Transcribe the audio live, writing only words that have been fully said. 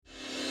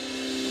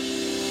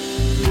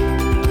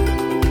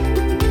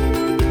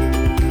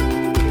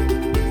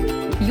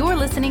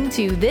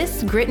to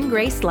This Grit and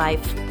Grace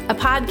Life, a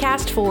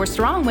podcast for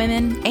strong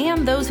women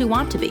and those who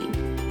want to be.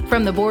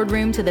 From the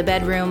boardroom to the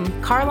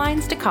bedroom, car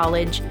lines to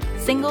college,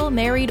 single,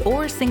 married,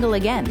 or single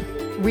again.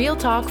 Real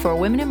talk for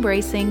women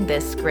embracing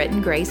this grit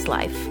and grace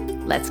life.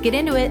 Let's get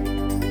into it.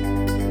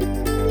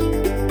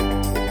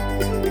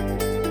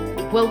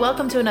 Well,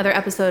 welcome to another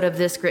episode of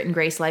This Grit and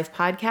Grace Life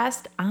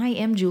podcast. I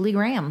am Julie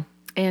Graham.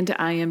 And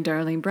I am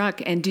Darlene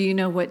Bruck. And do you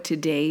know what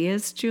today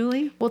is,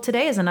 Julie? Well,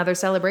 today is another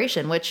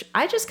celebration, which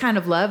I just kind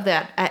of love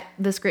that at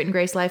This Grit and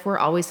Grace Life, we're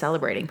always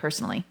celebrating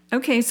personally.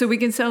 Okay, so we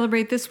can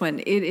celebrate this one.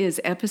 It is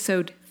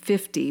episode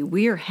 50.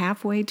 We are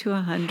halfway to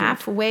 100.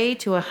 Halfway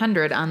to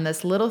 100 on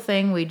this little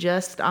thing we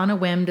just on a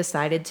whim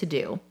decided to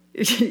do.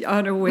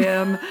 On a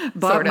whim,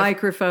 bought Sort of.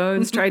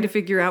 Microphones, tried to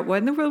figure out what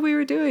in the world we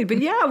were doing. But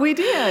yeah, we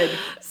did.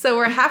 So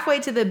we're halfway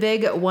to the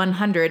big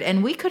 100,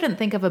 and we couldn't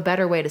think of a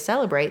better way to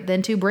celebrate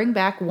than to bring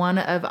back one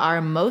of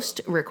our most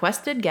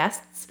requested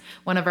guests,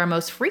 one of our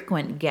most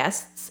frequent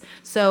guests.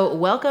 So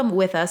welcome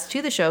with us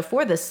to the show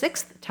for the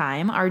 6th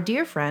time, our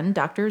dear friend,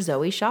 Dr.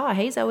 Zoe Shaw.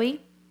 Hey,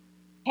 Zoe.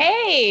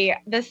 Hey,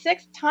 the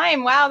 6th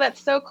time. Wow,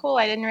 that's so cool.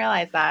 I didn't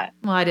realize that.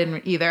 Well, I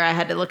didn't either. I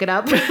had to look it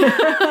up.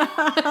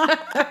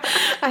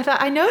 I thought,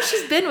 I know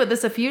she's been with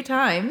us a few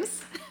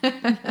times.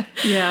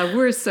 Yeah,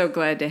 we're so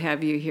glad to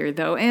have you here,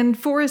 though, and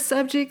for a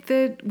subject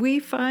that we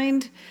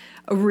find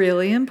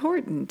really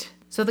important.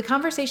 So the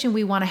conversation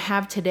we want to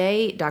have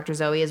today, Dr.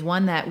 Zoe, is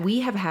one that we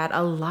have had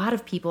a lot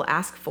of people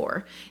ask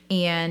for,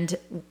 and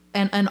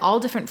all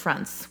different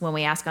fronts. When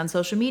we ask on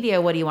social media,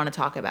 what do you want to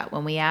talk about?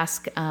 When we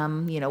ask,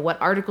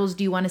 what articles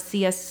do you want to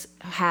see us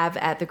have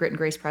at the Grit and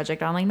Grace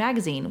Project online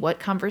magazine?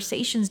 What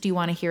conversations do you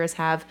want to hear us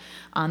have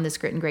on this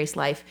Grit and Grace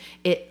Life?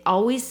 It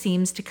always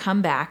seems to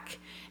come back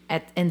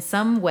in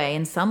some way,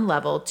 in some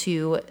level,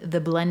 to the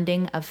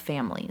blending of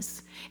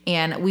families.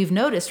 And we've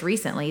noticed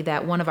recently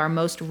that one of our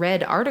most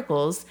read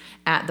articles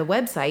at the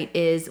website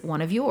is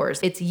one of yours.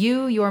 It's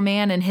you, your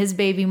man, and his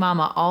baby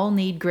mama all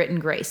need grit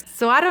and grace.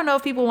 So I don't know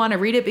if people want to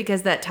read it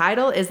because that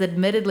title is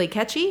admittedly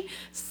catchy,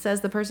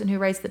 says the person who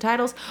writes the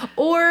titles,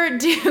 or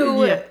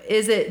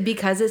is it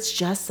because it's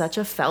just such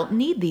a felt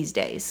need these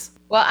days?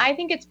 Well, I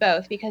think it's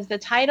both, because the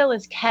title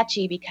is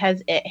catchy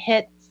because it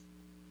hits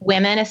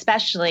women,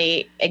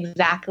 especially,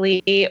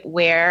 exactly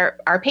where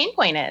our pain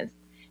point is.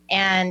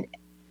 And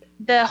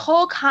the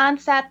whole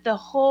concept, the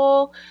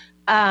whole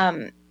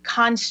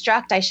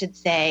construct, I should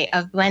say,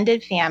 of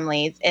blended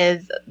families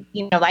is,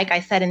 like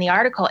I said in the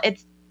article,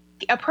 it's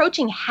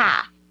approaching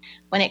half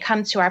when it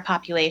comes to our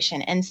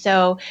population. And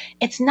so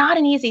it's not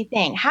an easy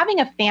thing. Having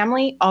a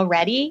family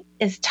already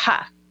is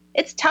tough.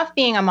 It's tough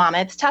being a mama.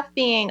 It's tough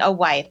being a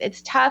wife.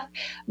 It's tough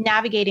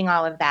navigating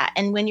all of that.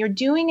 And when you're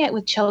doing it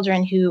with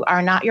children who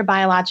are not your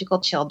biological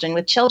children,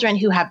 with children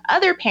who have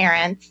other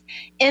parents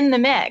in the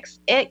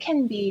mix, it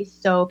can be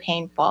so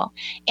painful.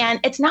 And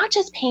it's not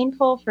just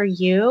painful for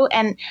you.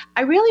 And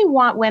I really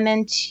want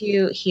women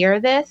to hear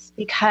this,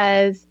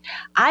 because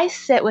I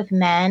sit with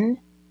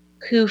men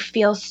who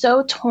feel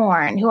so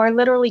torn, who are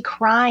literally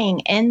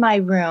crying in my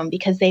room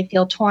because they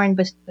feel torn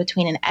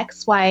between an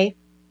ex-wife,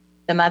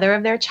 the mother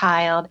of their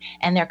child,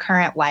 and their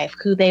current wife,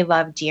 who they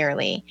love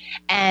dearly.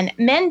 And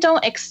men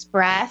don't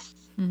express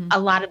a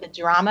lot of the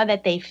drama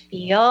that they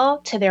feel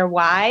to their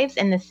wives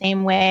in the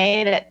same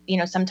way that,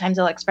 sometimes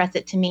they'll express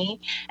it to me.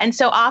 And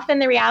so often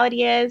the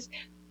reality is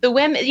the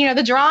women,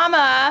 the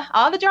drama,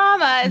 all the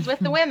drama is with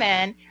the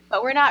women,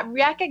 but we're not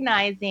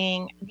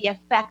recognizing the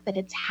effect that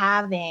it's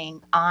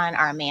having on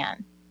our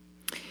man.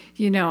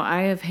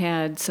 I have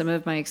had some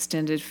of my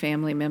extended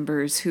family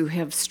members who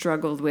have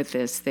struggled with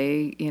this.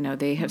 They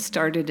have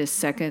started a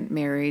second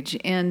marriage,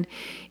 and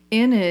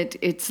in it,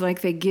 it's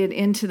like they get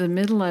into the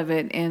middle of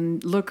it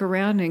and look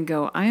around and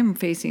go, I am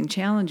facing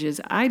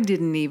challenges I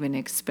didn't even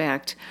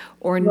expect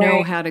or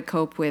know how to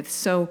cope with.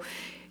 So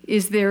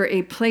is there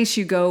a place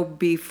you go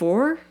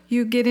before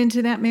you get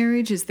into that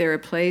marriage? Is there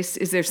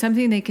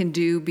something they can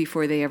do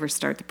before they ever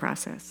start the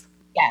process?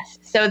 Yes.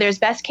 So there's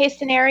best case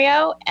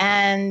scenario,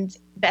 and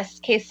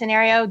best case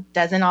scenario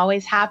doesn't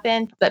always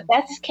happen, but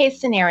best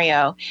case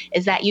scenario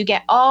is that you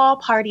get all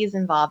parties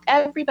involved,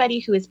 everybody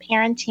who is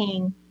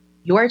parenting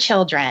your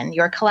children,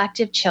 your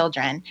collective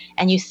children,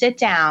 and you sit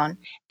down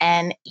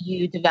and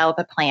you develop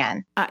a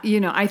plan.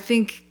 I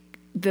think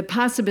the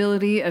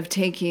possibility of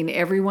taking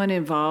everyone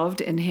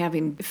involved and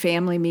having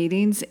family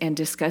meetings and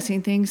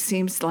discussing things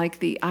seems like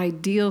the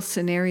ideal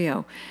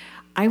scenario.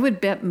 I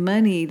would bet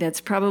money that's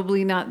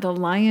probably not the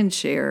lion's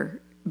share,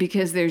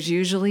 because there's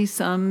usually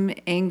some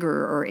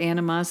anger or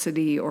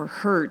animosity or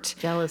hurt,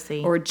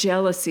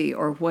 jealousy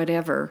or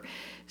whatever.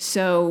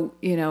 So,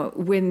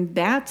 when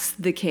that's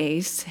the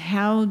case,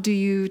 how do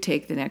you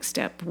take the next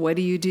step? What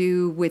do you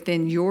do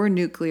within your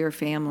nuclear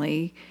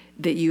family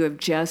that you have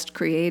just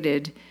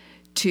created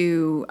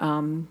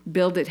to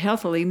build it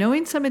healthily,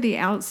 knowing some of the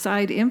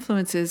outside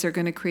influences are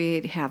going to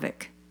create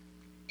havoc?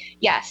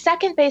 Yeah.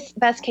 Second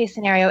best case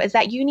scenario is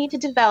that you need to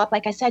develop,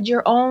 like I said,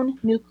 your own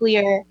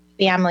nuclear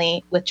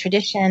family with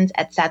traditions,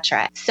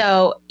 etc.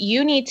 So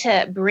you need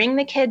to bring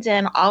the kids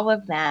in, all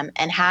of them,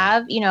 and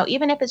have,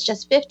 even if it's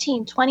just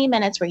 15, 20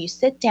 minutes where you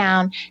sit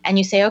down and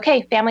you say,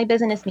 okay, family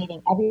business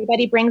meeting,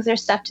 everybody brings their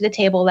stuff to the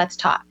table, let's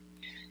talk.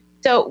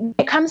 So when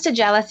it comes to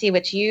jealousy,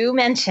 which you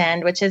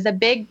mentioned, which is a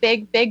big,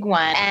 big, big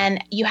one,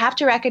 and you have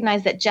to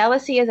recognize that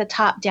jealousy is a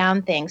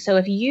top-down thing. So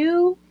if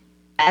you,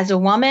 as a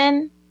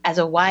woman, as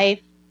a wife,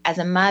 as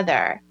a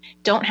mother,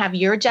 don't have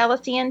your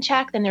jealousy in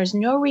check, then there's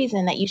no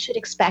reason that you should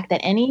expect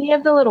that any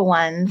of the little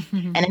ones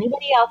and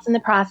anybody else in the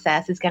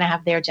process is going to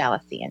have their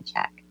jealousy in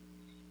check.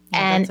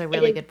 Yeah, that's a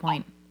really good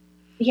point.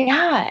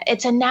 Yeah,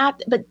 it's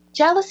but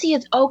jealousy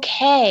is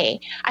okay.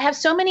 I have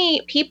so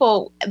many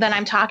people that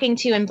I'm talking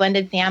to in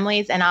blended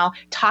families, and I'll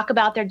talk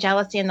about their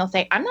jealousy, and they'll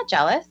say, I'm not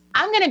jealous.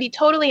 I'm going to be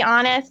totally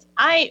honest.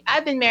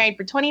 I've been married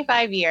for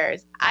 25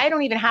 years. I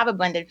don't even have a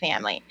blended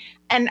family.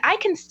 And I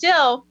can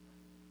still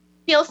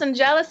feel some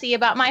jealousy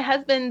about my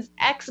husband's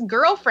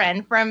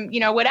ex-girlfriend from,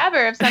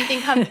 whatever, if something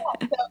comes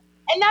up.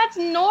 And that's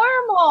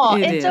normal.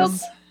 It's okay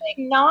to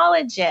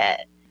acknowledge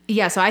it.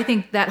 Yeah, so I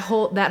think that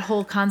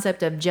whole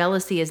concept of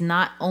jealousy is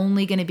not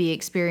only going to be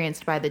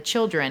experienced by the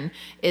children,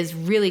 is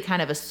really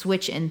kind of a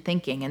switch in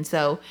thinking. And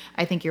so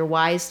I think you're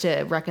wise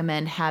to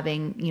recommend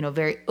having,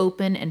 very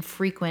open and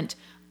frequent,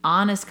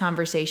 honest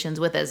conversations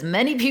with as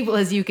many people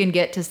as you can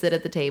get to sit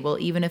at the table,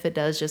 even if it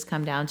does just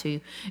come down to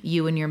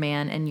you and your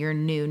man and your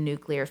new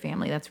nuclear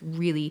family. That's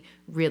really,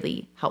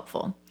 really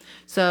helpful.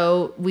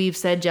 So we've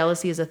said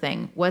jealousy is a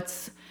thing.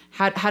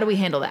 How do we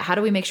handle that? How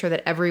do we make sure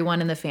that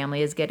everyone in the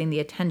family is getting the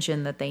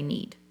attention that they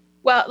need?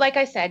 Well, like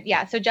I said,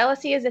 yeah. So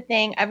jealousy is a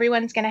thing.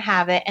 Everyone's going to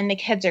have it, and the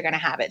kids are going to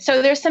have it.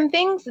 So there's some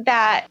things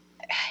that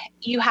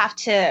you have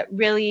to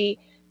really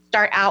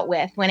start out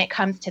with when it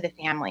comes to the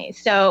family.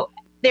 So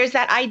there's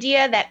that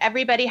idea that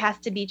everybody has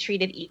to be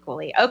treated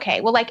equally.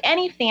 Okay, well, like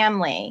any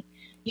family,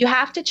 you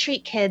have to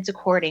treat kids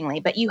accordingly,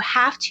 but you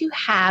have to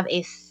have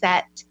a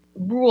set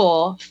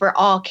rule for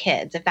all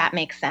kids, if that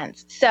makes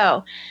sense.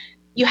 So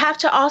you have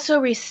to also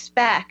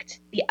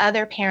respect the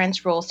other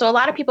parent's rules. So a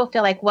lot of people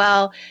feel like,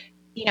 well,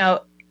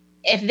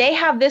 if they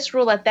have this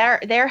rule at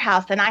their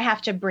house, then I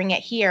have to bring it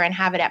here and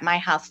have it at my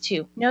house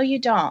too. No, you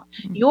don't.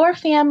 Your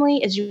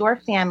family is your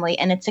family,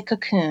 and it's a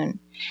cocoon.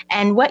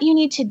 And what you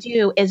need to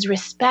do is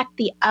respect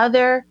the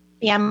other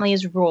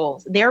family's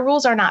rules. Their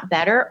rules are not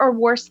better or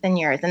worse than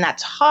yours. And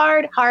that's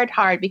hard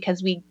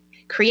because we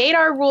create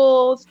our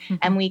rules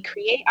and we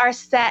create our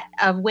set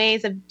of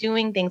ways of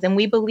doing things. And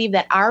we believe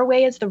that our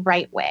way is the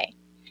right way.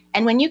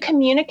 And when you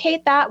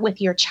communicate that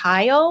with your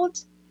child,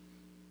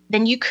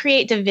 then you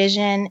create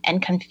division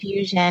and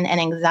confusion and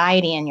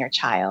anxiety in your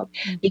child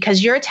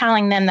because you're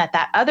telling them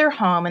that other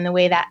home and the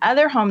way that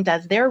other home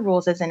does their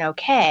rules isn't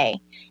okay.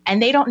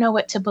 And they don't know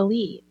what to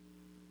believe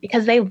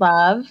because they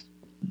love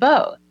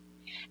both.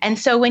 And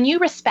so when you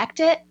respect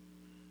it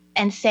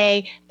and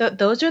say,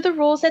 those are the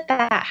rules at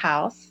that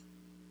house,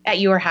 at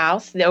your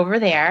house over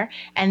there,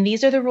 and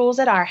these are the rules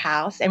at our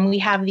house, and we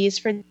have these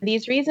for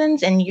these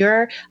reasons, and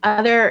your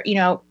other,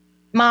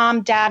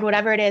 mom, dad,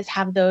 whatever it is,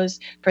 have those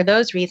for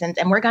those reasons,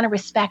 and we're going to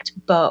respect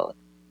both.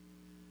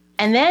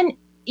 And then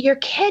your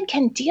kid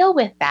can deal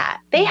with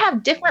that. They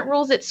have different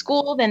rules at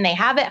school than they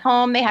have at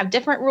home. They have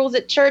different rules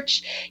at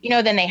church,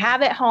 than they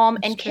have at home.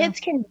 That's and true. Kids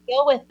can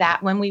deal with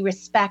that when we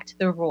respect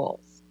the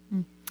rules.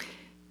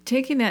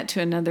 Taking that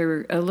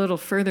to a little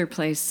further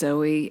place,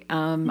 Zoe,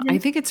 I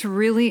think it's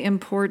really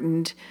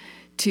important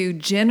to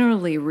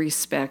generally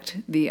respect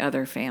the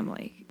other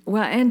family.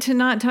 Well, and to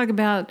not talk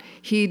about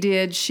he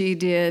did, she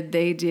did,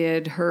 they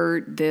did,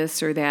 her,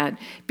 this or that,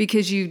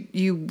 because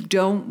you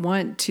don't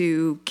want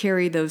to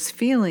carry those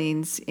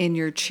feelings in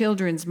your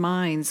children's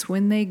minds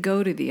when they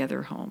go to the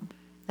other home.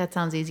 That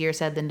sounds easier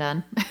said than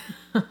done.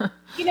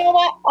 You know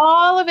what?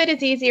 All of it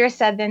is easier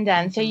said than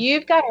done. So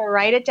you've got to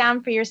write it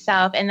down for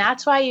yourself. And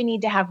that's why you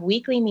need to have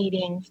weekly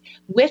meetings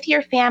with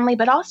your family,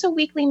 but also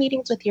weekly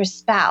meetings with your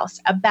spouse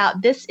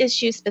about this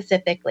issue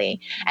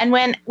specifically. And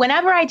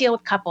whenever I deal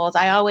with couples,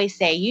 I always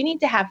say you need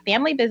to have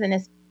family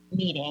business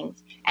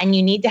meetings and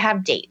you need to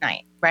have date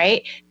night,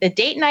 right? The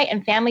date night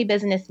and family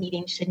business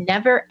meeting should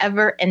never,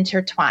 ever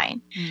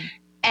intertwine.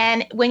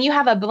 And when you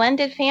have a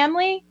blended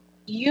family,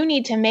 you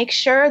need to make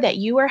sure that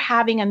you are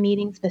having a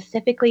meeting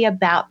specifically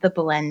about the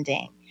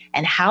blending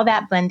and how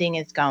that blending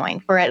is going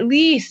for at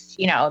least,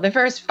 the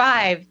first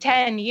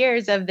 5-10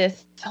 years of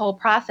this whole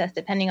process,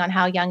 depending on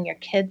how young your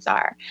kids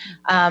are.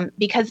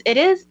 Because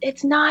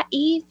it's not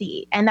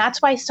easy. And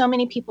that's why so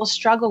many people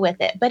struggle with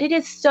it, but it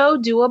is so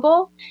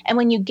doable. And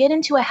when you get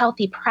into a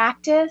healthy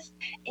practice,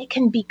 it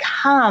can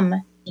become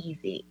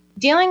easy.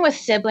 Dealing with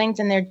siblings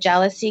and their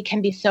jealousy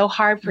can be so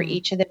hard for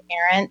each of the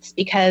parents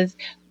because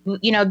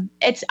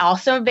it's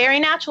also very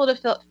natural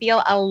to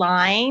feel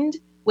aligned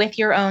with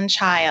your own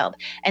child.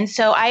 And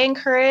so I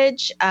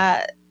encourage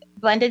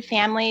blended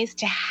families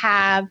to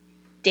have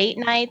date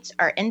nights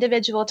or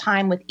individual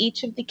time with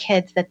each of the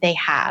kids that they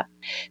have.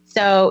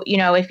 So,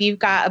 if you've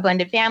got a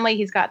blended family,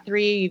 he's got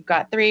 3, you've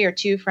got 3 or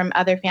 2 from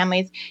other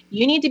families,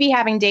 you need to be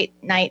having date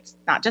nights,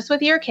 not just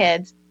with your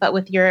kids, but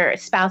with your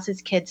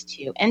spouse's kids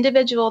too.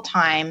 Individual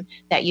time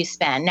that you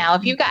spend. Now,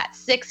 if you've got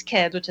 6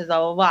 kids, which is a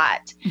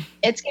lot,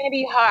 it's going to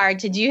be hard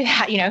to do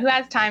that. Who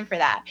has time for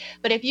that?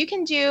 But if you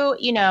can do,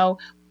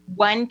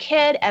 1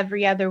 kid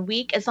every other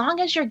week, as long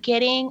as you're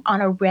getting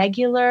on a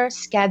regular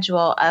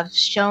schedule of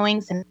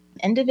showing some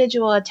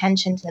individual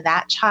attention to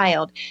that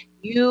child,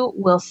 you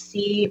will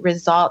see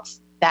results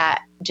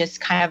that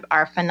just kind of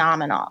are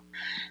phenomenal.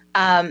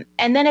 And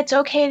then it's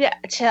okay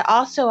to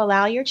also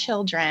allow your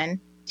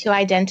children to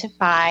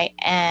identify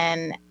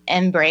and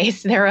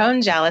embrace their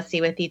own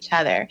jealousy with each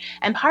other.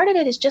 And part of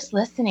it is just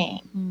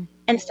listening.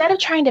 Instead of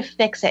trying to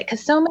fix it,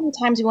 because so many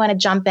times we want to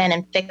jump in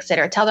and fix it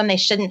or tell them they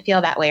shouldn't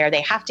feel that way or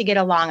they have to get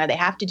along or they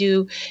have to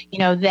do,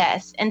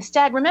 this.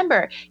 Instead,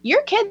 remember,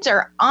 your kids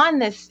are on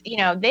this,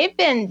 they've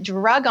been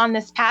drug on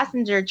this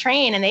passenger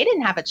train and they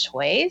didn't have a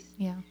choice.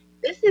 Yeah.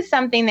 This is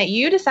something that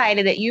you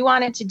decided that you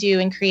wanted to do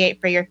and create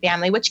for your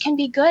family, which can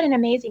be good and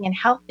amazing and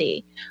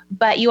healthy.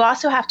 But you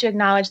also have to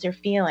acknowledge their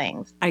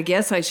feelings. I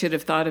guess I should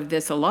have thought of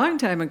this a long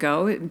time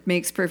ago. It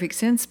makes perfect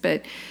sense.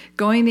 But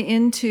going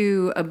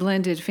into a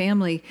blended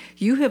family,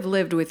 you have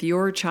lived with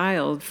your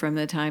child from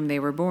the time they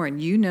were born.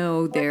 You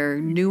know their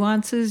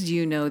nuances,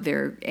 you know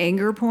their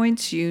anger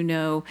points, you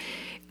know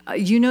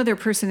their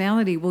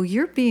personality. Well,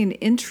 you're being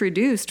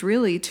introduced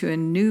really to a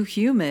new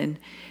human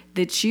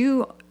that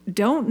you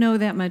don't know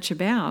that much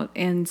about,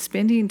 and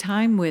spending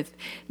time with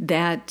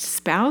that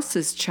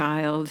spouse's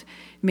child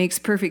makes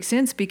perfect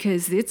sense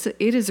because it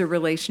is a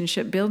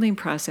relationship building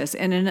process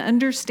and an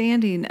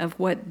understanding of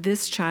what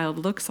this child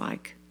looks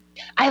like.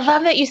 I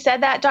love that you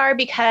said that, Dar,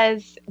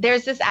 because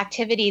there's this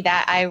activity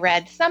that I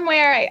read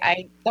somewhere.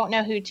 I don't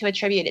know who to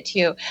attribute it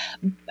to,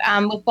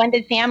 with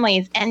blended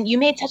families. And you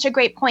made such a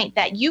great point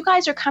that you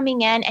guys are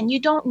coming in and you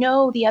don't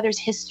know the other's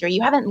history.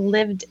 You haven't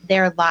lived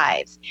their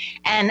lives.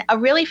 And a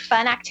really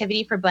fun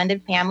activity for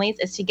blended families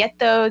is to get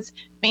those,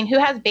 who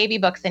has baby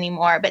books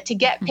anymore, but to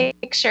get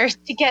pictures,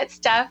 to get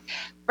stuff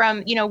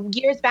from,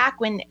 years back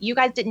when you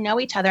guys didn't know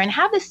each other and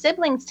have the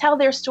siblings tell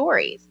their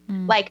stories,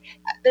 like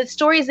the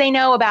stories they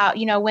know about,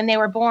 when they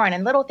were born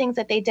and little things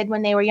that they did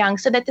when they were young,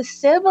 so that the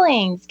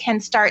siblings can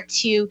start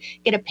to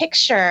get a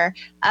picture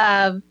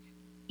of,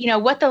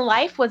 what the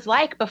life was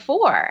like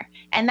before.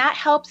 And that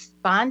helps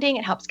bonding.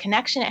 It helps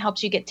connection. It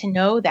helps you get to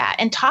know that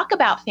and talk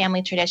about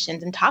family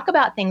traditions and talk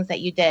about things that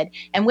you did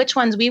and which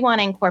ones we want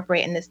to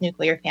incorporate in this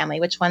nuclear family,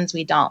 which ones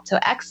we don't. So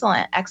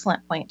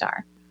excellent point,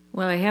 Dar.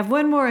 Well, I have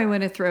one more I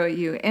want to throw at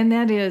you, and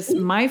that is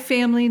my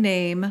family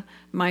name,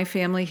 my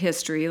family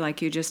history,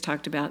 like you just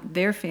talked about,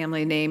 their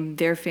family name,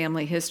 their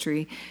family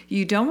history.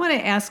 You don't want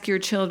to ask your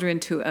children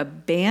to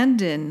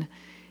abandon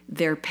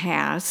their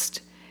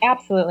past.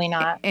 Absolutely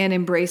not. And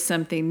embrace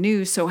something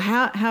new. So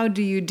how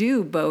do you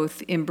do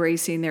both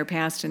embracing their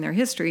past and their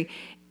history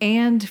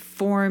and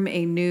form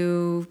a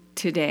new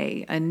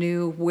today, a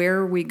new where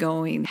are we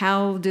going?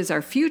 How does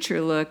our future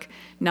look,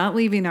 not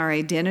leaving our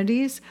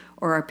identities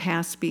or our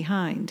past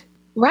behind?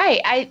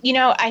 Right.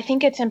 I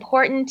think it's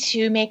important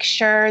to make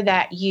sure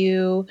that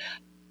you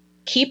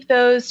keep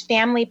those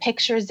family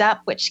pictures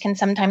up, which can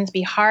sometimes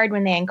be hard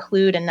when they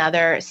include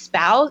another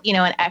spouse,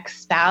 an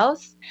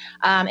ex-spouse.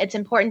 It's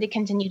important to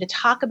continue to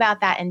talk about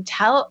that and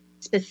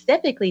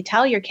specifically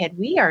tell your kid,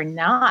 we are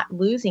not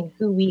losing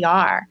who we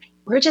are.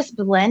 We're just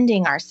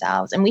blending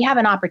ourselves. And we have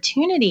an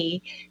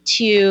opportunity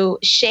to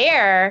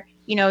share,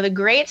 the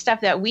great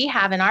stuff that we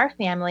have in our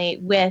family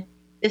with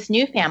this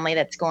new family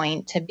that's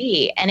going to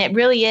be. And it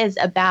really is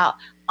about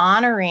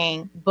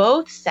honoring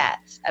both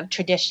sets of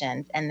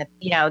traditions and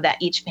that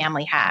each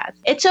family has.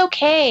 It's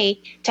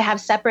okay to have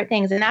separate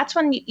things. And that's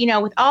when,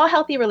 with all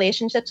healthy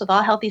relationships, with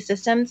all healthy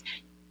systems,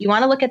 you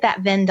want to look at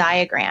that Venn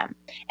diagram.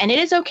 And it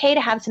is okay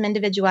to have some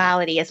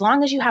individuality as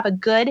long as you have a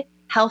good,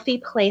 healthy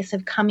place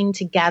of coming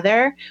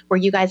together where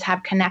you guys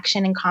have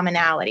connection and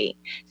commonality.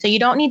 So you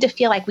don't need to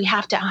feel like we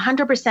have to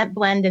 100%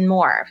 blend and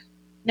morph.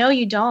 No,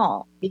 you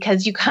don't,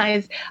 because you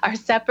guys are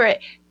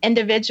separate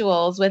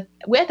individuals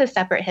with a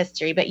separate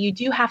history, but you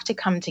do have to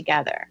come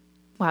together.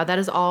 Wow, that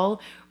is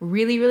all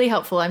really, really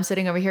helpful. I'm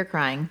sitting over here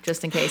crying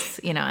just in case,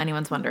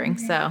 anyone's wondering.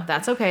 So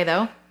that's okay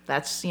though.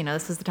 That's,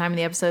 this is the time of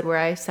the episode where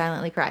I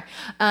silently cry.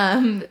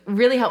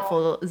 Really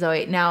helpful,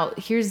 Zoe. Now,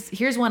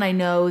 here's one I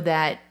know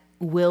that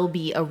will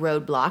be a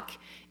roadblock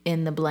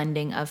in the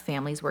blending of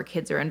families where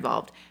kids are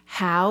involved.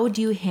 How do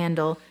you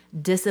handle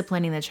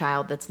disciplining the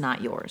child that's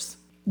not yours?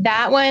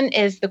 That one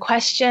is the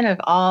question of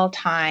all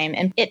time.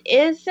 And it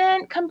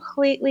isn't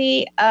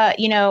completely, a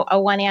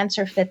one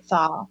answer fits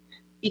all.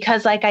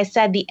 Because like I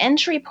said, the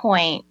entry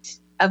point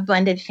of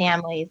blended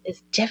families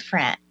is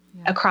different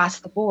across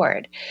the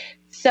board.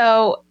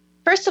 So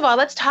first of all,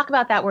 let's talk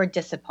about that word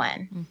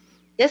discipline.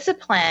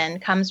 Discipline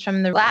comes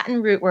from the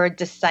Latin root word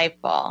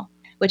disciple,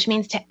 which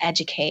means to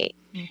educate.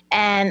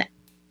 And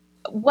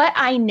what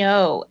I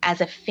know as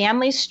a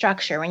family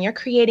structure, when you're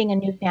creating a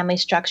new family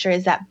structure,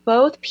 is that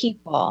both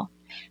people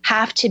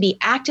have to be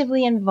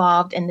actively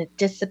involved in the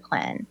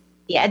discipline,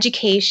 the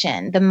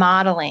education, the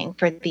modeling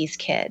for these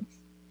kids.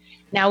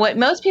 Now, what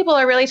most people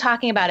are really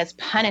talking about is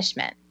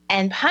punishment.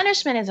 And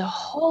punishment is a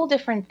whole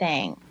different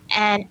thing.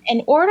 And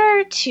in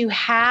order to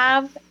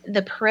have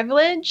the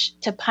privilege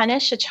to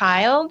punish a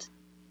child,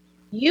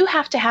 you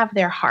have to have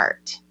their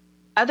heart.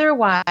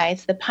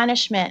 Otherwise, the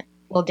punishment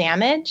will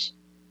damage,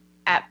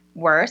 at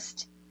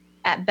worst,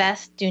 at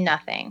best, do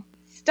nothing.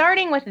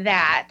 Starting with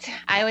that,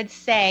 I would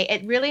say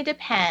it really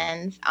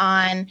depends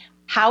on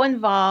how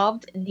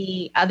involved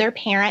the other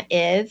parent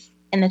is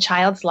in the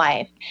child's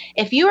life.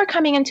 If you are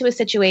coming into a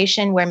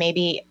situation where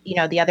maybe,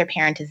 the other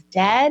parent is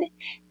dead,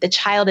 the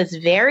child is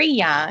very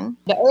young,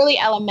 the early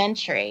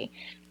elementary,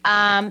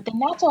 then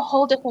that's a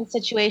whole different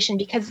situation,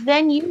 because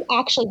then you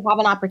actually have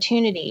an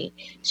opportunity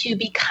to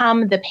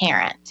become the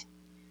parent.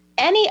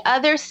 Any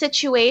other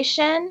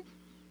situation,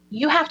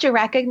 you have to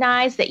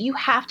recognize that you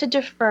have to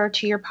defer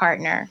to your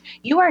partner.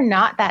 You are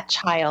not that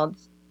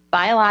child's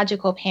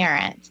biological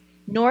parent,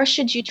 nor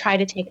should you try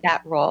to take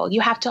that role.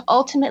 You have to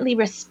ultimately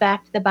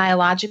respect the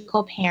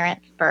biological parent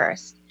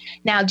first.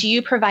 Now, do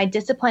you provide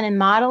discipline and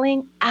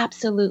modeling?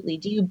 Absolutely.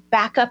 Do you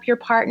back up your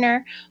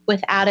partner?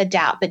 Without a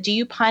doubt. But do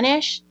you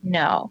punish?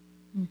 No.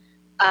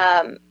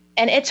 And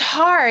it's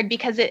hard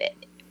because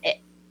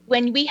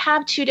when we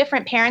have two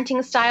different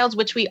parenting styles,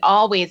 which we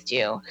always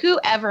do,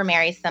 whoever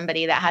marries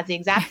somebody that has the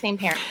exact same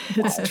parent.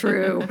 It's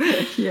true.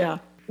 Yeah.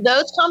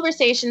 Those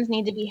conversations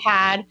need to be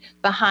had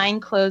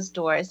behind closed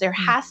doors. There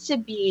has to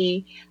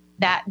be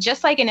that,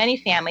 just like in any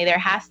family, there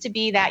has to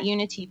be that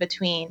unity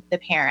between the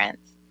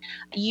parents.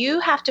 You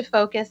have to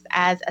focus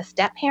as a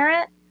step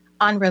parent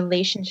on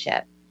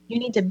relationship. You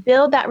need to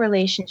build that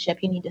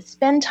relationship. You need to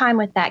spend time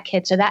with that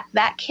kid. So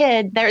that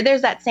kid,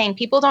 there's that saying,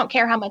 people don't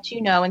care how much you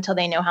know until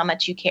they know how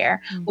much you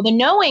care. Mm-hmm. Well, the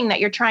knowing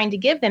that you're trying to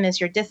give them is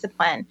your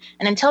discipline.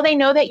 And until they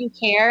know that you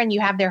care and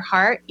you have their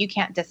heart, you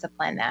can't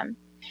discipline them.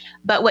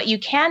 But what you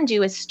can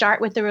do is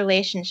start with the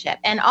relationship.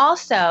 And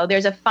also,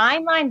 there's a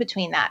fine line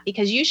between that,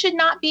 because you should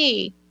not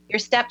be your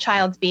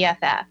stepchild's BFF.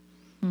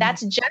 Mm-hmm.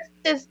 That's just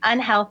as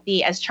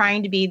unhealthy as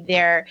trying to be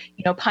their,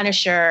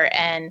 punisher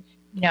and,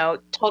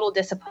 total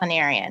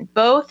disciplinarian.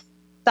 Both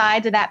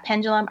sides of that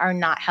pendulum are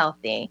not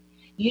healthy.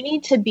 You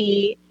need to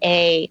be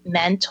a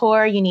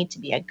mentor. You need to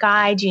be a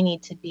guide. You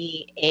need to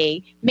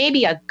be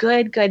maybe a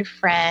good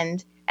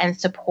friend and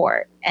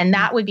support. And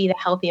that would be the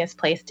healthiest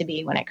place to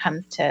be when it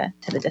comes to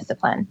the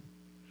discipline.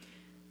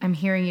 I'm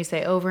hearing you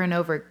say over and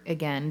over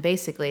again,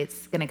 basically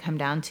it's going to come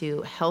down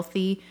to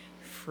healthy,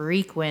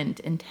 frequent,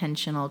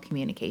 intentional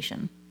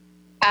communication.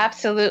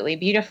 Absolutely.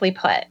 Beautifully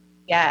put.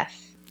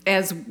 Yes.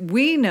 As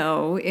we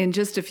know, in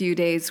just a few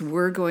days,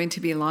 we're going to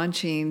be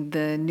launching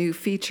the new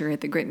feature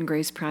at the Grit and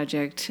Grace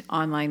Project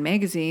online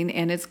magazine,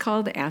 and it's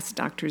called Ask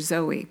Dr.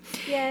 Zoe.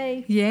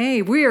 Yay.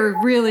 Yay. We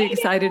are really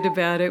excited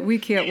about it. We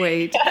can't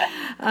wait.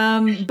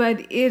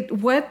 But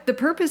what the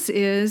purpose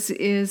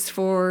is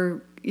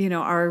for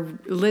our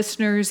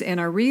listeners and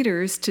our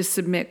readers to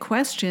submit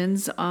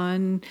questions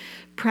on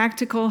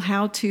practical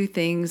how-to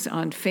things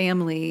on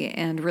family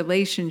and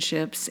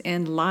relationships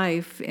and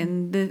life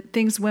and the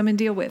things women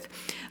deal with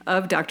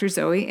of Dr.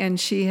 Zoe, and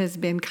she has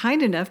been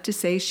kind enough to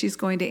say she's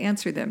going to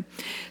answer them.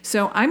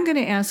 So I'm going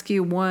to ask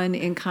you one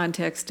in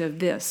context of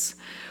this.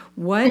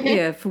 What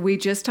if we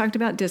just talked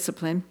about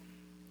discipline?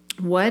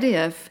 What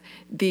if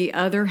the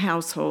other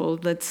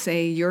household, let's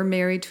say you're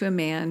married to a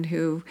man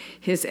who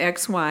his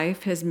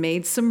ex-wife has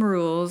made some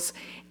rules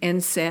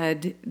and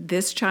said,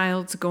 this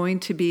child's going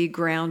to be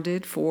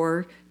grounded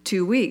for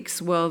 2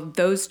 weeks. Well,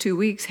 those 2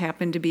 weeks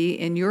happen to be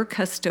in your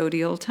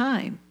custodial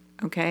time,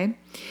 okay?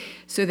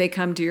 So they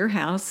come to your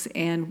house,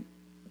 and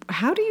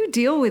how do you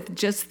deal with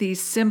just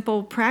these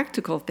simple,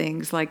 practical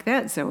things like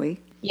that, Zoe?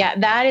 Yeah,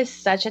 that is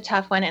such a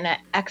tough one and an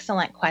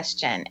excellent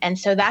question. And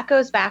so that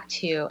goes back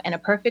to, in a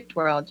perfect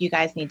world, you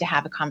guys need to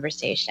have a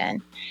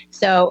conversation.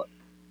 So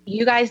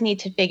you guys need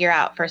to figure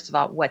out, first of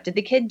all, what did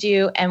the kid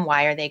do and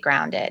why are they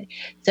grounded?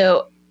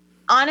 So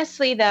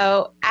honestly,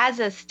 though, as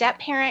a step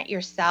parent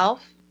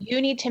yourself, you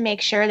need to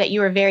make sure that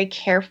you are very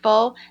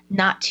careful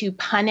not to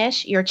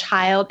punish your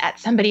child at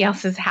somebody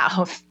else's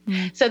house.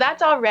 Mm. So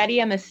that's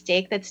already a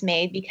mistake that's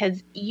made,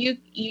 because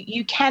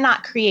you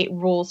cannot create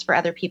rules for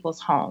other people's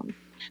homes.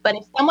 But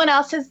if someone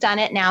else has done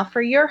it now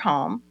for your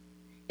home,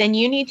 then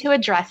you need to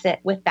address it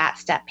with that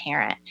step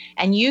parent,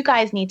 and you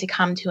guys need to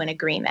come to an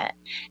agreement.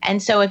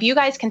 And so if you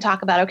guys can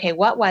talk about, okay,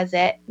 what was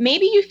it?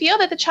 Maybe you feel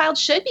that the child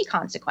should be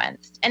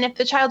consequenced. And if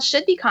the child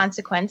should be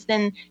consequenced,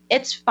 then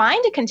it's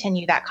fine to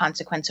continue that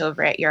consequence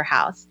over at your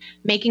house,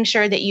 making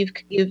sure that you've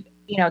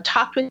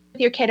talked with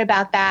your kid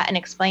about that and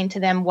explained to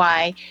them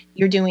why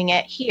you're doing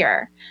it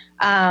here.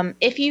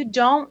 If you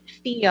don't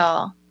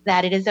feel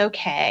that it is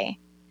okay,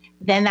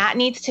 then that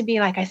needs to be,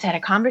 like I said, a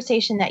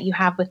conversation that you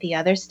have with the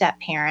other step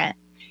parent.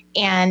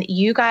 And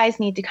you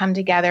guys need to come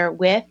together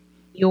with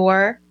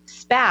your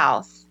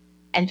spouse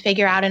and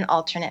figure out an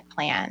alternate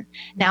plan.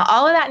 Now,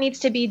 all of that needs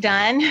to be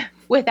done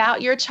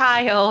without your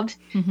child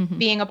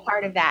being a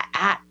part of that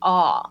at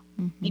all.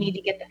 You need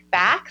to get the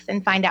facts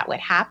and find out what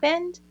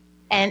happened.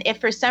 And if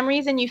for some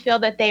reason you feel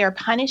that they are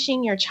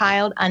punishing your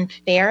child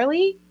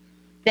unfairly,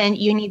 then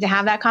you need to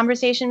have that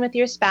conversation with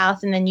your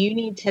spouse, and then you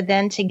need to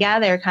then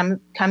together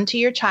come to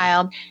your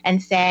child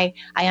and say,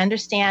 I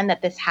understand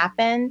that this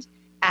happened,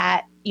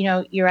 at,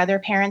 your other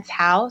parent's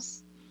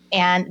house,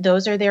 and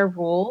those are their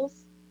rules.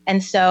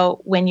 And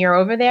so when you're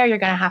over there, you're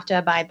going to have to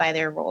abide by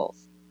their rules.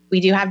 We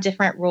do have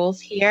different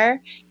rules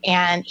here,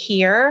 and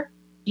here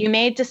you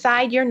may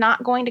decide you're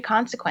not going to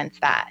consequence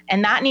that.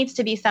 And that needs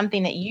to be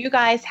something that you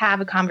guys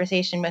have a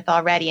conversation with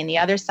already, and the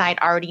other side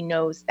already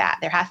knows that.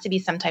 There has to be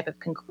some type of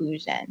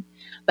conclusion.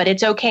 But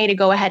it's okay to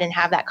go ahead and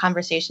have that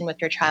conversation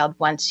with your child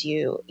once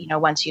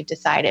you've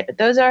decided. But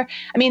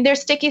they're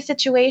sticky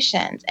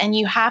situations, and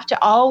you have to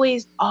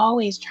always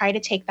try to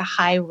take the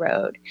high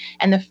road.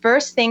 And the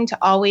first thing to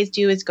always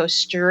do is go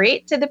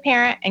straight to the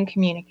parent and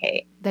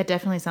communicate. That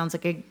definitely sounds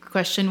like a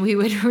question we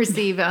would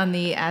receive on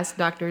the Ask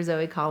Dr.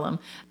 Zoe column.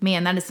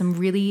 Man, that is some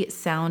really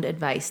sound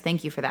advice.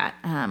 Thank you for that.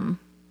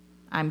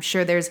 I'm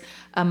sure there's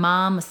a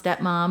mom, a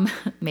stepmom,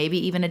 maybe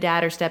even a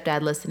dad or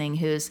stepdad listening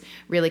who's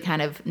really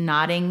kind of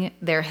nodding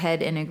their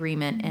head in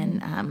agreement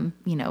and,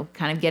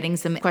 kind of getting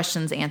some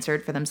questions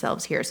answered for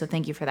themselves here. So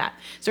thank you for that.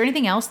 Is there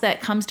anything else that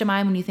comes to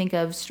mind when you think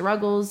of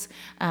struggles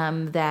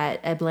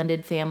that a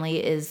blended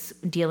family is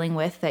dealing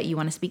with that you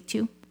want to speak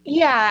to?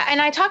 Yeah,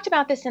 and I talked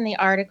about this in the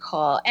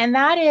article, and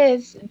that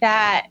is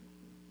that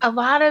a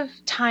lot of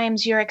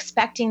times you're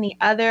expecting the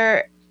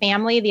other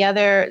family,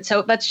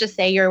 so let's just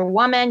say you're a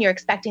woman, you're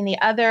expecting the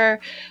other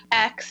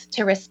ex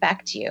to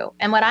respect you.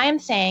 And what I am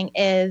saying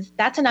is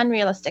that's an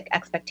unrealistic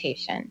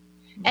expectation.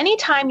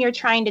 Anytime you're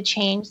trying to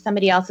change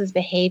somebody else's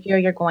behavior,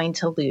 you're going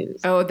to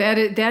lose. Oh, that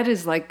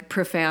is like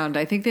profound.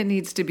 I think that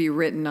needs to be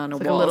written on a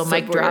wall. A little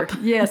mic drop.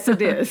 Yes,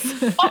 it is.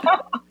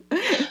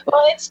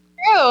 Well, it's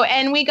true.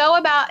 And we go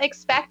about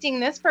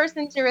expecting this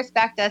person to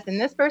respect us and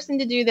this person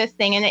to do this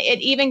thing. And it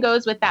even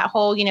goes with that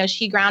whole,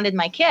 she grounded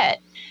my kid.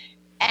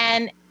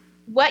 And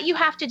what you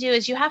have to do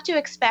is you have to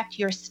expect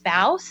your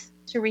spouse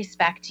to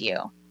respect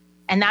you.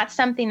 And that's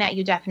something that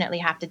you definitely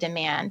have to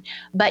demand.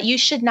 But you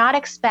should not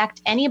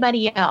expect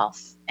anybody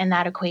else in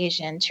that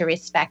equation to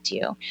respect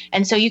you.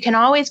 And so you can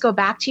always go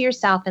back to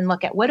yourself and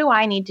look at, what do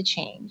I need to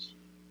change?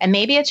 And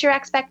maybe it's your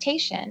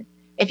expectation.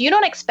 If you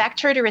don't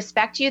expect her to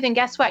respect you, then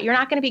guess what? You're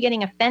not going to be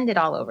getting offended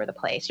all over the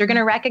place. You're going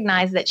to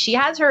recognize that she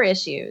has her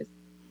issues,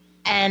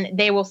 and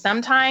they will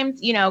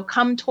sometimes,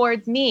 come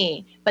towards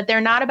me, but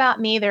they're not about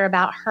me. They're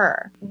about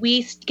her.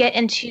 We get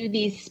into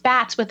these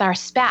spats with our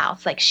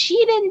spouse, like, she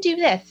didn't do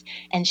this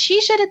and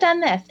she should have done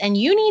this, and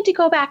you need to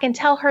go back and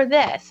tell her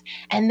this.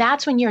 And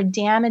that's when you're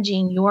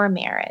damaging your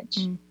marriage,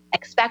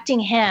 expecting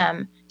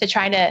him to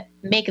try to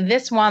make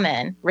this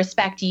woman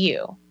respect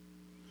you.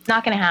 It's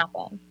not going to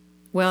happen.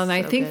 Well, and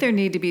I think there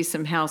need to be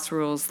some house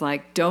rules,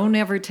 like, don't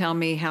ever tell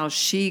me how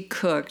she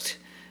cooked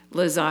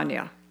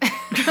lasagna.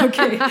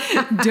 Okay.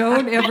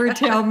 Don't ever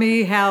tell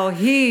me how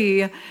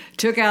he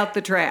took out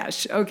the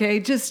trash. Okay.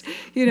 Just,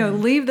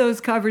 leave those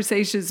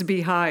conversations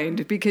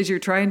behind because you're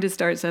trying to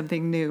start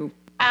something new.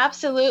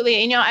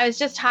 Absolutely. I was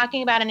just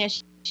talking about an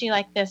issue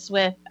like this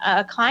with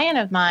a client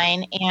of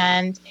mine,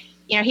 and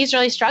he's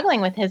really struggling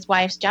with his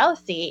wife's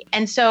jealousy.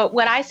 And so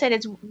what I said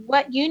is,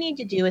 what you need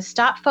to do is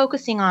stop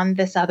focusing on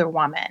this other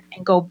woman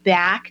and go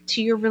back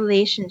to your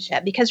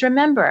relationship. Because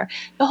remember,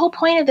 the whole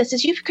point of this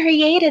is you've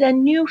created a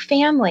new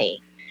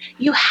family.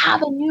 You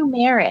have a new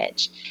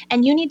marriage.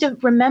 And you need to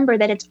remember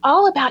that it's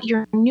all about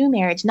your new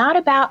marriage, not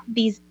about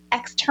these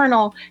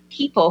external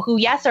people who,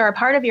 yes, are a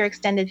part of your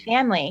extended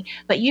family,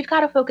 but you've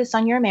got to focus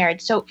on your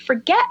marriage. So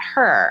forget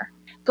her.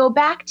 Go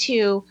back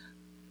to,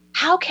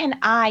 how can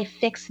I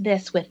fix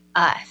this with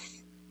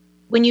us?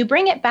 When you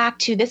bring it back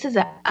to, this is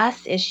a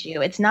us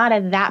issue, it's not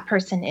a that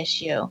person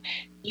issue,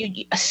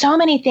 so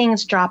many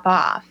things drop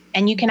off,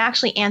 and you can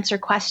actually answer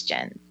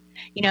questions,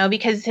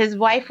 because his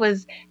wife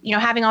was,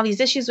 having all these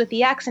issues with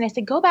the ex. And I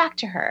said, go back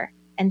to her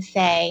and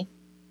say,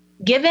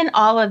 given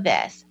all of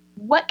this,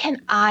 what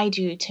can I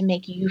do to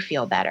make you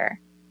feel better?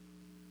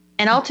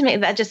 And ultimately,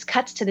 that just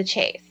cuts to the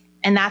chase.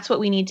 And that's what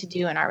we need to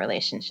do in our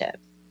relationships.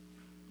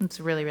 It's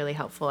really, really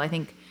helpful. I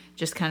think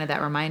just kind of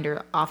that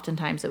reminder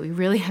oftentimes that we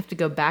really have to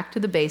go back to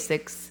the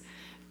basics,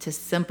 to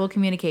simple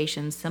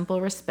communication, simple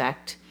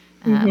respect.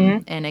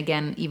 And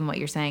again, even what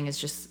you're saying is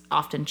just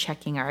often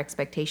checking our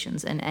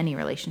expectations in any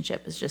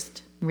relationship is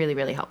just really,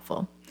 really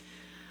helpful.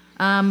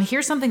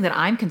 Here's something that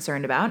I'm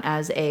concerned about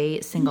as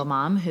a single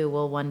mom who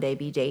will one day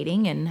be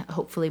dating and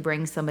hopefully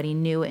bring somebody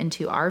new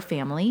into our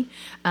family.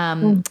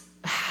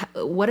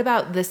 What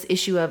about this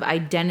issue of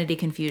identity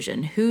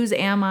confusion? Whose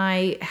am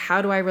I?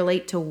 How do I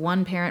relate to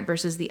one parent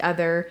versus the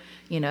other?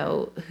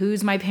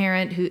 Who's my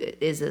parent? Who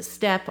is a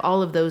step?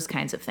 All of those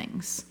kinds of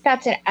things.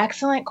 That's an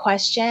excellent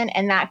question.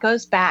 And that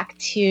goes back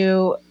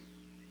to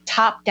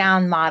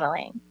top-down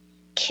modeling.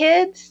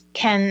 Kids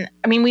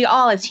we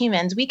all as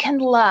humans, we can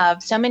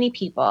love so many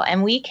people,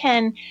 and we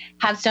can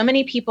have so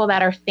many people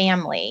that are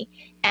family.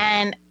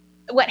 And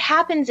what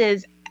happens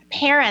is,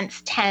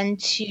 parents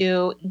tend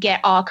to get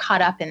all caught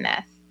up in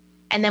this.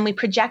 and then we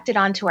project it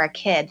onto our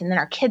kids, and then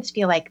our kids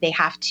feel like they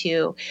have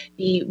to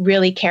be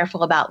really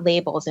careful about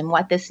labels and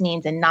what this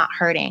means and not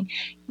hurting.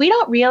 We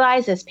don't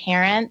realize as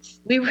parents,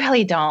 we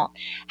really don't,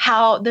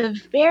 how the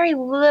very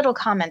little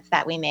comments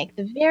that we make,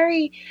 the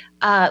very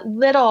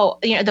little,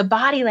 the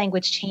body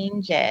language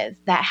changes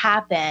that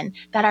happen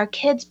that our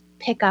kids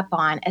pick up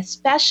on,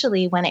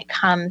 especially when it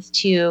comes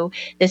to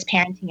this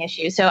parenting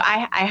issue. So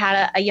I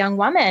had a young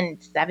woman,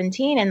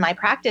 17, in my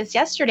practice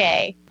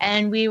yesterday,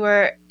 and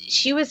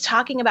she was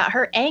talking about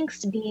her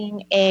angst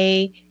being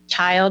a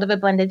child of a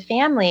blended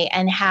family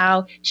and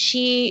how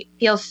she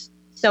feels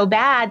so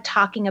bad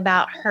talking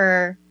about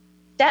her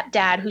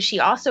stepdad, who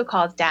she also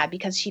calls dad,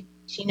 because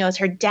she knows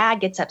her dad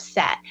gets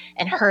upset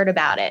and hurt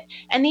about it.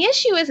 And the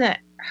issue isn't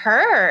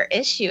her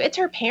issue, it's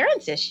her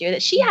parents' issue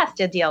that she has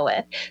to deal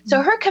with.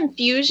 So her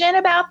confusion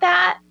about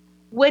that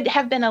would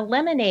have been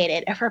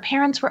eliminated if her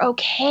parents were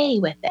okay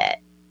with it.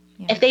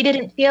 Yeah. If they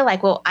didn't feel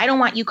like, well, I don't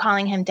want you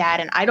calling him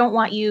dad, and I don't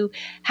want you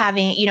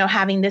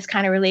having this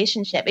kind of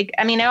relationship.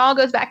 It all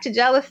goes back to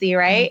jealousy,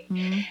 right?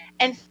 Mm-hmm.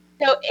 And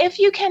so if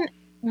you can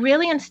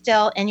really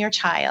instill in your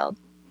child,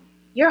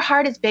 your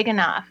heart is big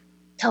enough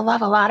to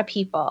love a lot of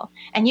people,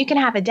 and you can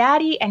have a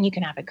daddy, and you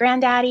can have a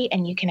granddaddy,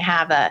 and you can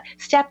have a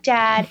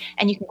stepdad,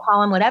 and you can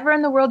call them whatever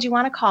in the world you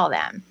want to call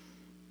them.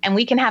 And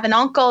we can have an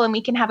uncle, and we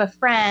can have a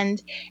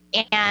friend.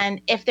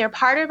 And if they're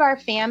part of our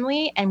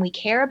family and we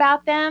care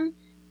about them,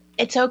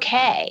 it's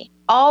okay.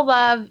 All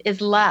love is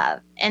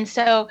love. And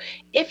so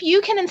if you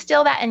can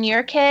instill that in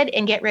your kid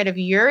and get rid of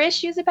your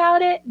issues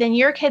about it, then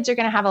your kids are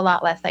going to have a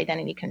lot less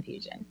identity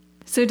confusion.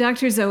 So,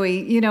 Dr.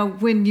 Zoe,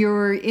 when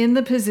you're in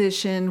the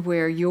position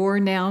where you're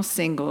now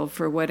single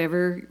for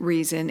whatever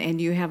reason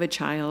and you have a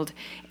child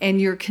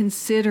and you're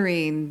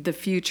considering the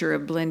future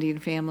of blending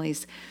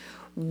families,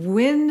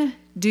 when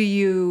do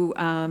you,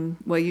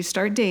 you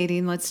start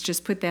dating, let's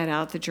just put that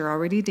out that you're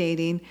already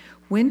dating.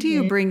 When do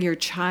you bring your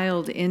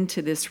child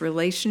into this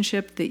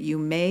relationship that you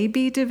may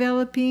be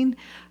developing?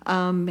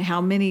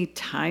 How many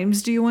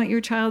times do you want your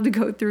child to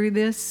go through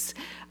this?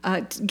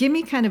 Give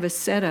me kind of a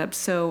setup.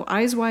 So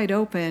eyes wide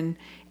open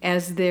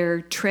as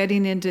they're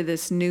treading into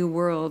this new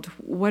world.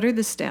 What are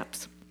the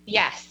steps?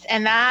 Yes.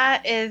 And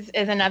that is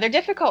another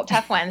difficult,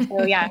 tough one.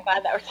 So yeah, I'm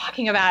glad that we're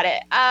talking about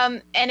it.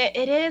 And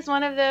it is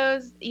one of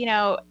those,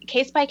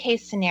 case by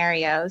case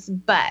scenarios.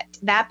 But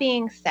that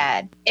being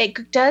said,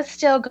 it does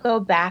still go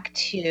back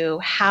to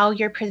how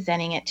you're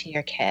presenting it to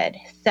your kid.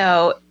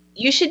 So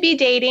you should be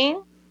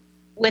dating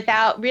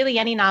without really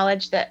any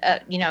knowledge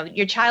that,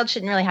 your child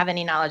shouldn't really have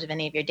any knowledge of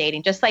any of your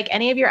dating. Just like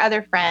any of your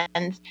other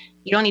friends,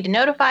 you don't need to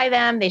notify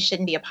them. They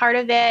shouldn't be a part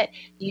of it.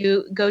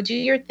 You go do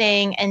your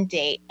thing and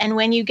date. And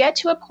when you get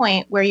to a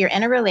point where you're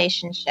in a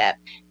relationship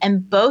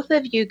and both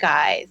of you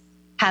guys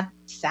have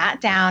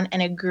sat down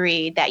and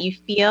agreed that you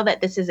feel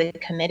that this is a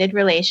committed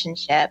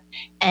relationship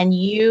and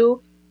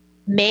you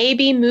may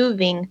be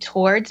moving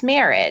towards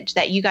marriage,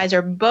 that you guys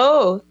are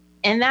both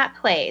in that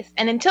place.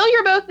 And until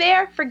you're both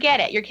there, forget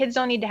it. Your kids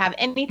don't need to have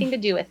anything to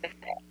do with it.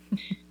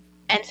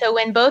 And so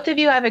when both of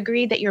you have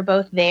agreed that you're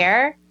both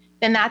there,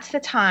 then that's the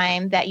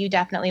time that you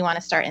definitely want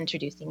to start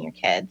introducing your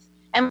kids.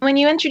 And when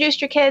you introduce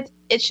your kids,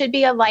 it should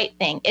be a light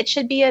thing. It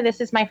should be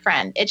this is my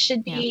friend. It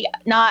should be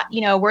not,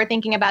 we're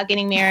thinking about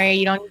getting married.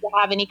 You don't need to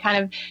have any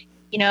kind of,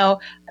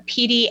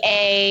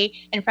 PDA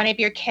in front of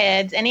your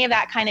kids, any of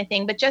that kind of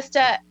thing. But just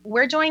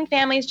we're joining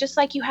families just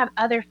like you have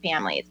other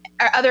families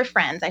or other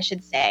friends, I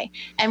should say.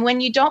 And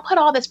when you don't put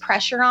all this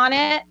pressure on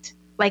it,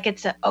 like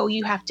it's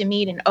you have to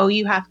meet and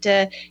you have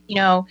to,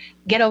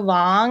 get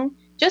along.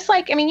 Just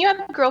like, you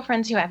have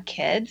girlfriends who have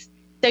kids.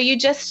 So you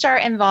just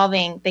start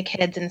involving the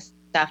kids and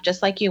stuff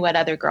just like you would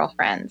other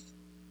girlfriends.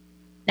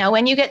 Now,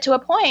 when you get to a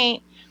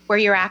point where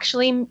you're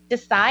actually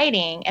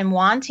deciding and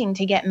wanting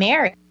to get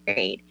married,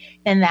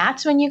 then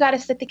that's when you got to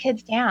sit the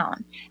kids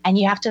down and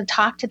you have to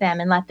talk to them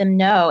and let them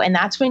know. And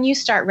that's when you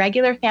start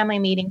regular family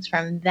meetings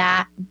from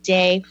that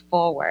day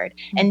forward.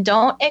 And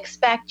don't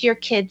expect your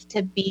kids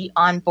to be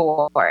on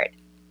board.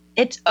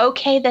 It's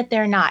okay that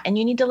they're not. And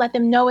you need to let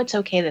them know it's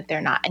okay that they're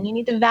not. And you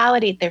need to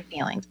validate their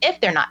feelings. If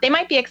they're not, they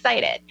might be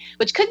excited,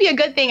 which could be a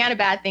good thing and a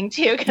bad thing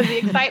too, because the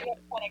excitement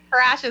kind of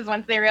crashes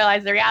once they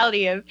realize the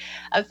reality of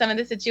some of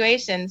the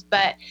situations.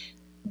 But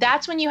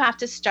that's when you have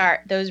to start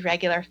those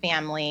regular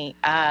family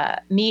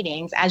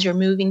meetings as you're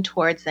moving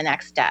towards the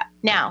next step.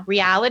 Now,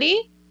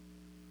 reality,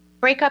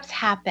 breakups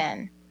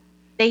happen.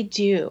 They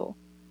do.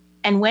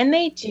 And when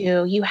they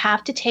do, you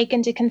have to take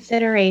into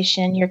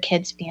consideration your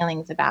kid's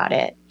feelings about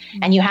it. Mm-hmm.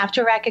 And you have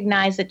to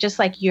recognize that just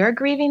like you're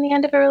grieving the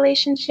end of a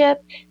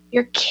relationship,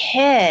 your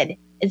kid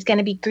is going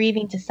to be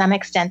grieving to some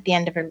extent the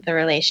end of the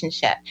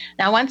relationship.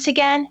 Now, once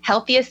again,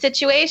 healthiest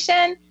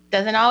situation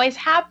doesn't always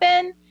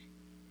happen.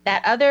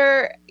 That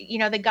other,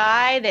 the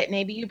guy that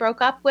maybe you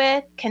broke up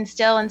with can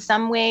still in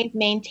some ways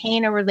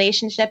maintain a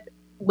relationship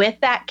with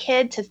that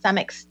kid to some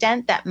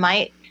extent that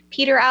might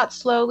peter out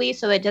slowly,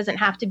 so it doesn't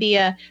have to be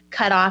a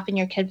cut off and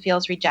your kid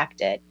feels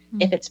rejected.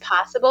 Mm-hmm. If it's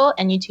possible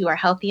and you two are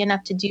healthy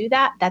enough to do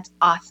that, that's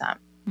awesome.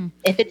 Mm-hmm.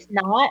 If it's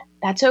not,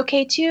 that's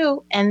okay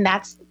too. And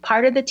that's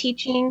part of the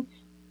teaching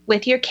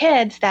with your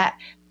kids that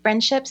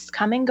friendships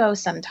come and go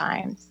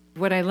sometimes.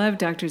 What I love,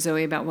 Dr.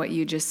 Zoe, about what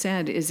you just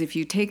said is if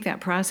you take that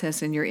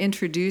process and you're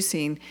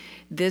introducing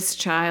this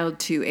child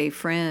to a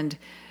friend,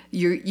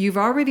 you've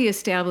already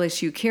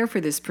established you care for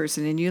this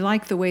person and you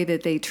like the way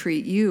that they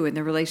treat you and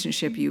the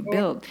relationship you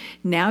built.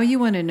 Now you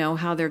want to know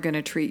how they're going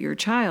to treat your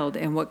child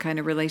and what kind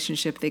of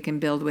relationship they can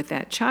build with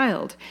that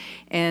child.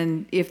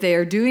 And if they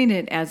are doing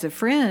it as a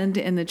friend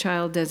and the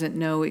child doesn't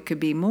know it could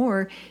be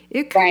more,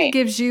 it kind of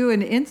gives you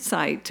an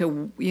insight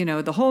to,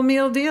 the whole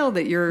meal deal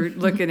that you're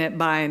looking at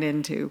buying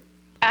into.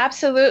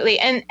 Absolutely.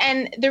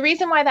 And the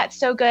reason why that's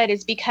so good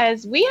is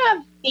because we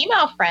have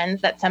female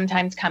friends that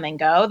sometimes come and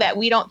go that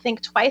we don't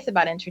think twice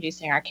about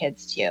introducing our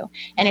kids to.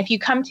 And if you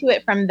come to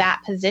it from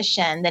that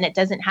position, then it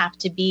doesn't have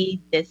to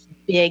be this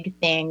big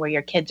thing where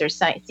your kids are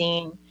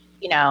seeing,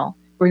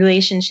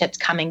 relationships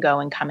come and go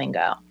and come and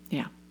go.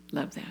 Yeah,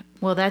 love that.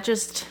 Well, that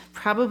just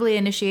probably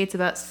initiates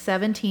about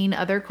 17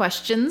 other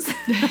questions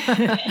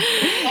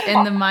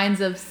in the minds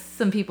of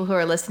some people who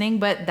are listening,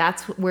 but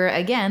that's where,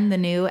 again, the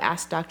new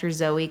Ask Dr.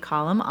 Zoe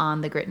column on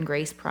the Grit and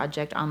Grace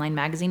Project online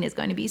magazine is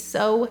going to be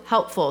so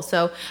helpful.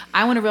 So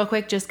I want to real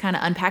quick just kind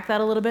of unpack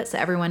that a little bit so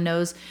everyone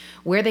knows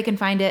where they can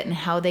find it and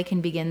how they can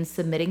begin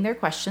submitting their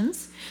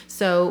questions.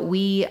 So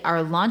we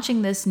are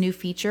launching this new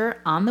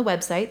feature on the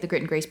website,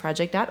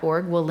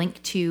 thegritandgraceproject.org. We'll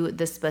link to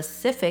the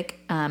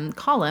specific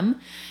column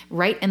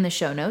right in the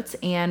show notes.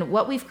 And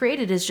what we've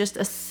created is just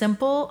a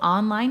simple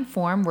online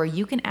form where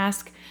you can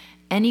ask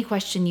any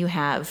question you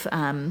have,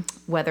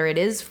 whether it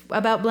is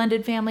about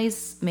blended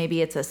families,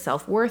 maybe it's a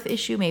self-worth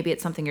issue, maybe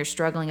it's something you're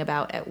struggling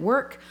about at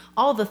work,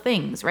 all the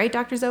things, right,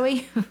 Dr.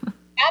 Zoe?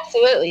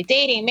 Absolutely.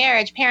 Dating,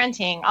 marriage,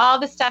 parenting, all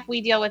the stuff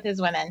we deal with as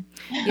women.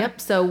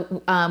 Yep.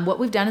 So what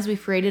we've done is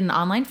we've created an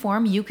online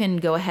form. You can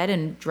go ahead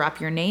and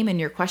drop your name and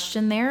your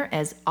question there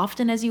as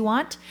often as you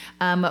want.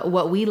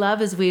 What we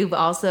love is we've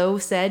also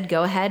said,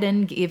 go ahead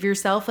and give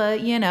yourself a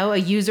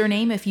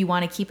username if you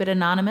want to keep it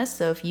anonymous.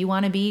 So if you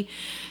want to be,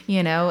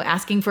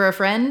 asking for a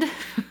friend,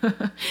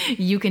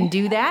 you can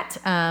do that.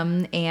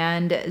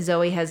 And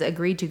Zoe has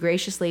agreed to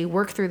graciously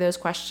work through those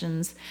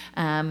questions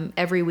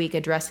every week,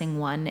 addressing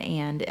one.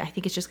 And I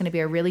think it's just going to be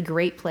a really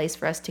great place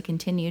for us to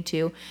continue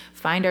to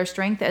find our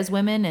strength as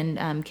women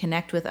and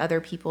connect with other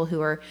people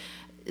who are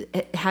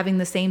having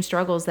the same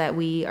struggles that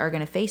we are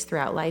going to face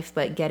throughout life,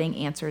 but getting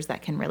answers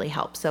that can really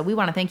help. So we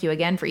want to thank you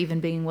again for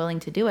even being willing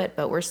to do it,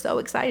 but we're so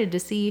excited to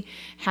see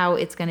how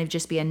it's going to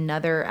just be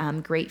another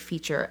great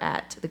feature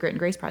at the Grit and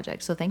Grace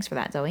Project. So thanks for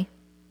that, Zoe.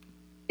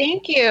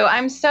 Thank you.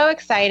 I'm so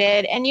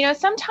excited. And,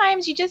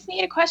 sometimes you just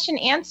need a question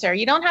answer.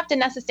 You don't have to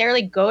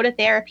necessarily go to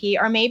therapy,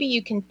 or maybe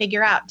you can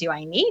figure out, do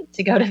I need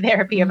to go to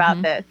therapy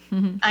about this?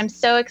 Mm-hmm. I'm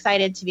so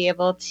excited to be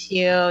able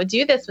to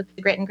do this with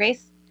the Grit and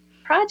Grace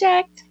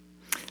Project.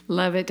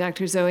 Love it,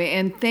 Dr. Zoe.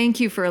 And thank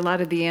you for a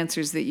lot of the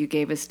answers that you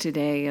gave us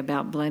today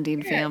about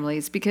blending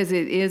families, because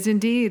it is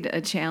indeed a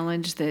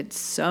challenge that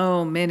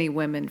so many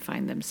women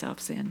find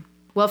themselves in.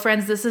 Well,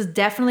 friends, this is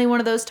definitely one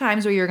of those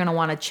times where you're going to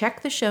want to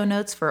check the show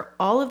notes for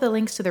all of the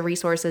links to the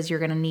resources you're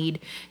going to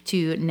need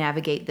to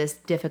navigate this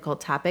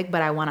difficult topic.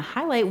 But I want to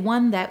highlight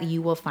one that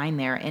you will find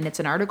there. And it's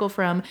an article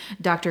from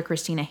Dr.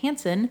 Christina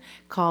Hansen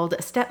called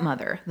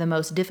Stepmother, the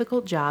Most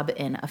Difficult Job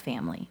in a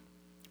Family.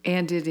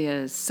 And it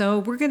is. So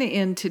we're going to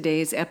end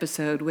today's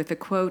episode with a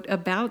quote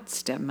about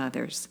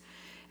stepmothers.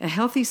 A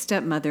healthy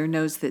stepmother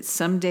knows that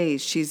some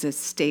days she's a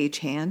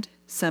stagehand,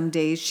 some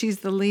days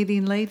she's the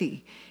leading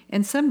lady,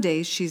 and some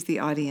days she's the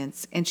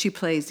audience, and she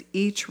plays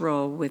each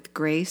role with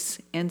grace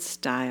and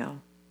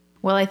style.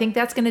 Well, I think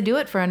that's going to do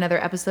it for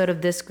another episode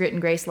of This Grit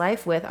and Grace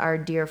Life with our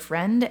dear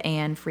friend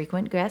and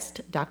frequent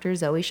guest, Dr.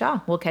 Zoe Shaw.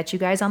 We'll catch you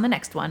guys on the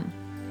next one.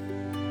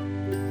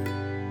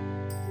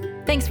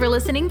 Thanks for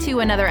listening to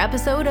another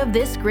episode of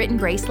This Grit and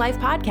Grace Life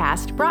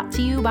podcast, brought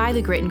to you by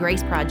the Grit and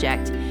Grace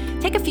Project.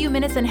 Take a few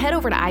minutes and head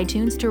over to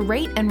iTunes to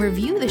rate and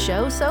review the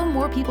show so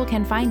more people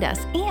can find us.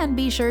 And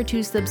be sure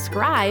to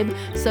subscribe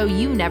so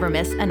you never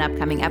miss an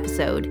upcoming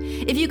episode.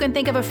 If you can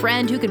think of a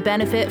friend who could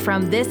benefit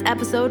from this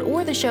episode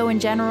or the show in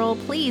general,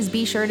 please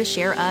be sure to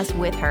share us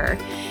with her.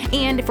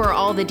 And for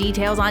all the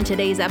details on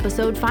today's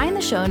episode, find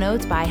the show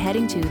notes by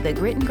heading to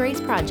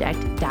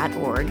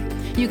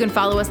thegritandgraceproject.org. You can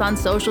follow us on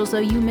social so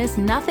you miss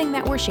nothing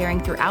that we're sharing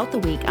throughout the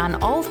week on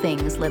all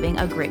things living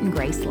a grit and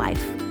grace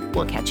life.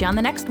 We'll catch you on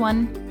the next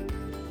one.